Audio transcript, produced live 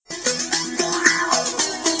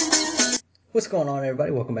What's going on,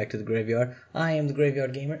 everybody? Welcome back to the Graveyard. I am the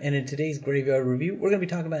Graveyard Gamer, and in today's Graveyard review, we're going to be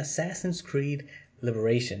talking about Assassin's Creed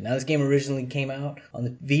Liberation. Now, this game originally came out on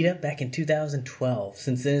the Vita back in 2012.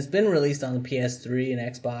 Since then, it's been released on the PS3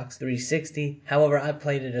 and Xbox 360. However, I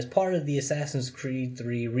played it as part of the Assassin's Creed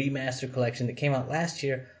 3 Remaster Collection that came out last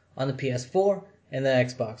year on the PS4 and the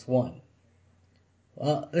Xbox One.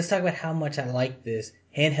 Well, let's talk about how much I like this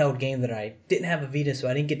handheld game that I didn't have a Vita, so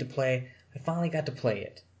I didn't get to play. I finally got to play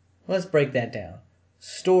it. Let's break that down.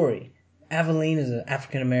 Story. Aveline is an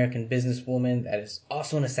African-American businesswoman that is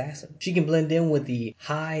also an assassin. She can blend in with the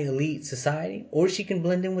high elite society, or she can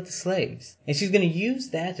blend in with the slaves. And she's going to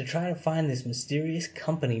use that to try to find this mysterious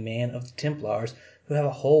company man of the Templars who have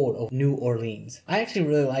a hold of New Orleans. I actually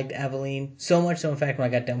really liked Aveline, so much so in fact when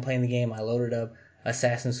I got done playing the game, I loaded up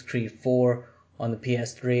Assassin's Creed 4 on the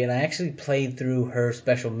PS3, and I actually played through her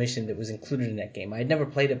special mission that was included in that game. I had never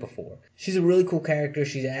played it before. She's a really cool character.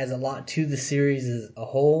 She adds a lot to the series as a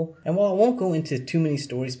whole. And while I won't go into too many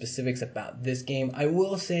story specifics about this game, I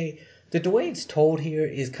will say that the way it's told here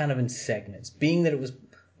is kind of in segments. Being that it was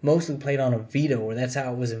mostly played on a Vita, or that's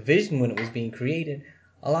how it was envisioned when it was being created,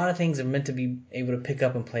 a lot of things are meant to be able to pick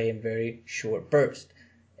up and play in very short bursts.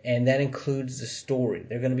 And that includes the story.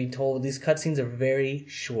 They're going to be told these cutscenes are very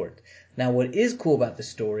short. Now, what is cool about the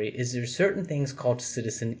story is there's certain things called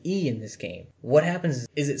Citizen E in this game. What happens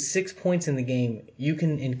is at 6 points in the game, you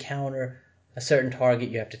can encounter a certain target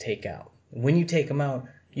you have to take out. When you take them out,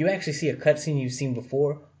 you actually see a cutscene you've seen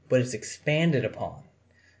before, but it's expanded upon.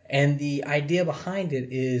 And the idea behind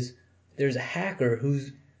it is there's a hacker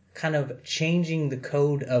who's kind of changing the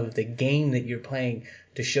code of the game that you're playing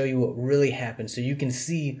to show you what really happened, so you can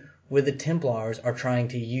see where the Templars are trying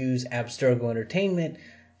to use Abstergo Entertainment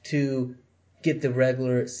to get the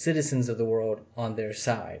regular citizens of the world on their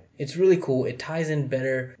side. It's really cool. It ties in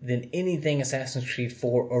better than anything Assassin's Creed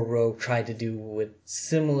 4 or Rogue tried to do with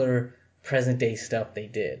similar present day stuff they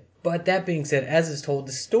did. But that being said, as is told,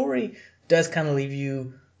 the story does kind of leave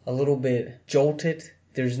you a little bit jolted.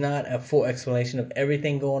 There's not a full explanation of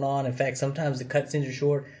everything going on. In fact, sometimes the cutscenes are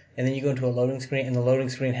short, and then you go into a loading screen, and the loading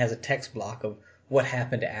screen has a text block of what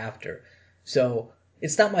happened after. So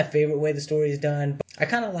it's not my favorite way the story is done. But I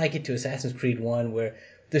kind of like it to Assassin's Creed 1, where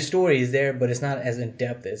the story is there, but it's not as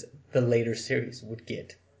in-depth as the later series would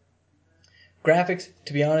get. Graphics,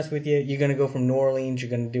 to be honest with you, you're going to go from New Orleans, you're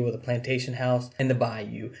going to deal with a plantation house, and the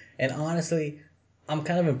bayou. And honestly, I'm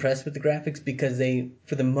kind of impressed with the graphics because they,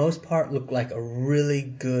 for the most part, look like a really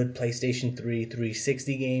good PlayStation 3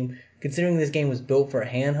 360 game. Considering this game was built for a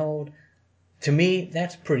handheld, to me,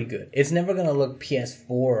 that's pretty good. It's never going to look PS4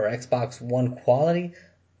 or Xbox One quality,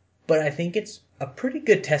 but I think it's a pretty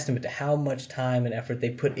good testament to how much time and effort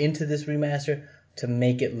they put into this remaster to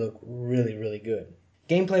make it look really, really good.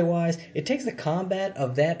 Gameplay-wise, it takes the combat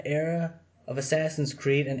of that era of Assassin's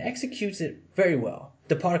Creed and executes it very well.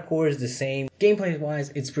 The parkour is the same. Gameplay-wise,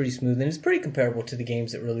 it's pretty smooth, and it's pretty comparable to the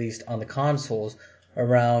games that released on the consoles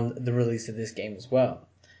around the release of this game as well.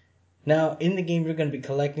 Now, in the game, you're going to be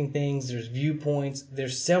collecting things. There's viewpoints.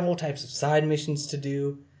 There's several types of side missions to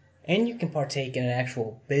do. And you can partake in an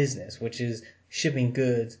actual business, which is shipping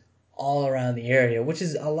goods all around the area, which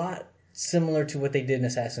is a lot similar to what they did in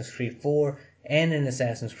Assassin's Creed 4 and in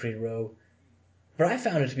Assassin's Creed Rogue. But I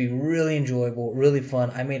found it to be really enjoyable, really fun.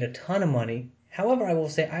 I made a ton of money. However, I will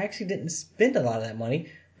say I actually didn't spend a lot of that money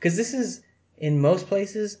because this is, in most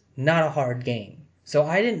places, not a hard game. So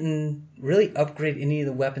I didn't really upgrade any of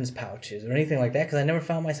the weapons pouches or anything like that because I never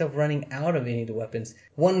found myself running out of any of the weapons.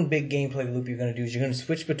 One big gameplay loop you're going to do is you're going to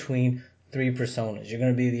switch between three personas. You're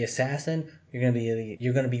going to be the assassin, you're going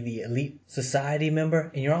to be the elite society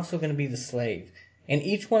member, and you're also going to be the slave. And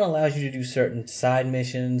each one allows you to do certain side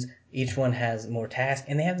missions. Each one has more tasks,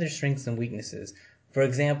 and they have their strengths and weaknesses. For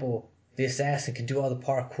example, the assassin can do all the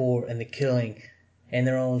parkour and the killing and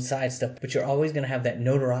their own side stuff, but you're always going to have that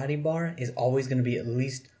notoriety bar is always going to be at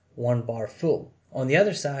least one bar full. On the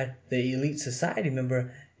other side, the elite society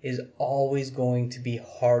member is always going to be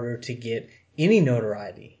harder to get any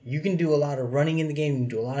notoriety. You can do a lot of running in the game, you can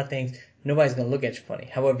do a lot of things, nobody's going to look at you funny.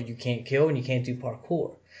 However, you can't kill and you can't do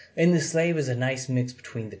parkour. And the slave is a nice mix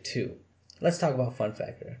between the two. Let's talk about fun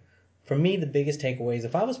factor. For me, the biggest takeaway is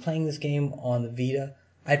if I was playing this game on the Vita,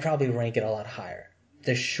 I'd probably rank it a lot higher.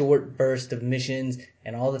 The short burst of missions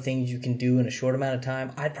and all the things you can do in a short amount of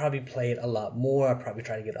time, I'd probably play it a lot more. I'd probably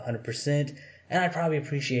try to get 100%, and I'd probably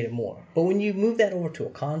appreciate it more. But when you move that over to a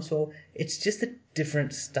console, it's just a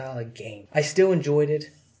different style of game. I still enjoyed it,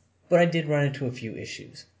 but I did run into a few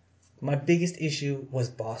issues. My biggest issue was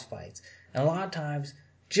boss fights. And a lot of times,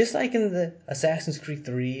 just like in the Assassin's Creed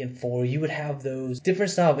 3 and 4, you would have those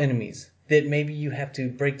different style of enemies. that maybe you have to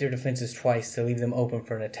break their defenses twice to leave them open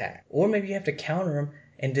for an attack. Or maybe you have to counter them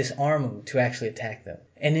and disarm them to actually attack them.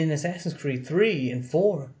 And in Assassin's Creed 3 and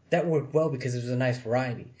 4, that worked well because it was a nice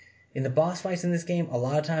variety. In the boss fights in this game, a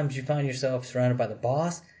lot of times you find yourself surrounded by the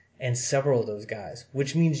boss and several of those guys,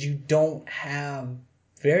 which means you don't have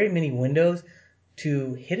very many windows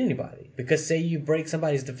to hit anybody. Because say you break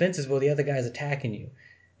somebody's defenses while the other guy's attacking you.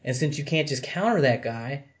 And since you can't just counter that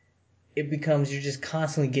guy, it becomes you're just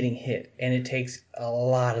constantly getting hit. And it takes a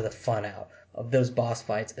lot of the fun out of those boss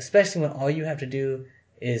fights, especially when all you have to do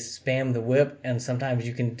is spam the whip, and sometimes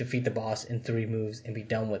you can defeat the boss in 3 moves and be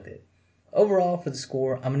done with it. Overall, for the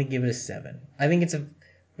score, I'm going to give it a 7. I think it's a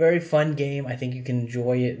very fun game. I think you can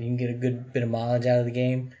enjoy it. You can get a good bit of mileage out of the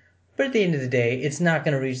game. But at the end of the day, it's not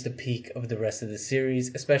going to reach the peak of the rest of the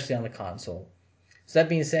series, especially on the console. So that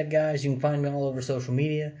being said, guys, you can find me all over social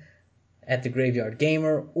media at The Graveyard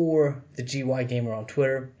Gamer or The GY Gamer on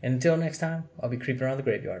Twitter. And until next time, I'll be creeping around the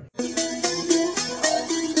graveyard.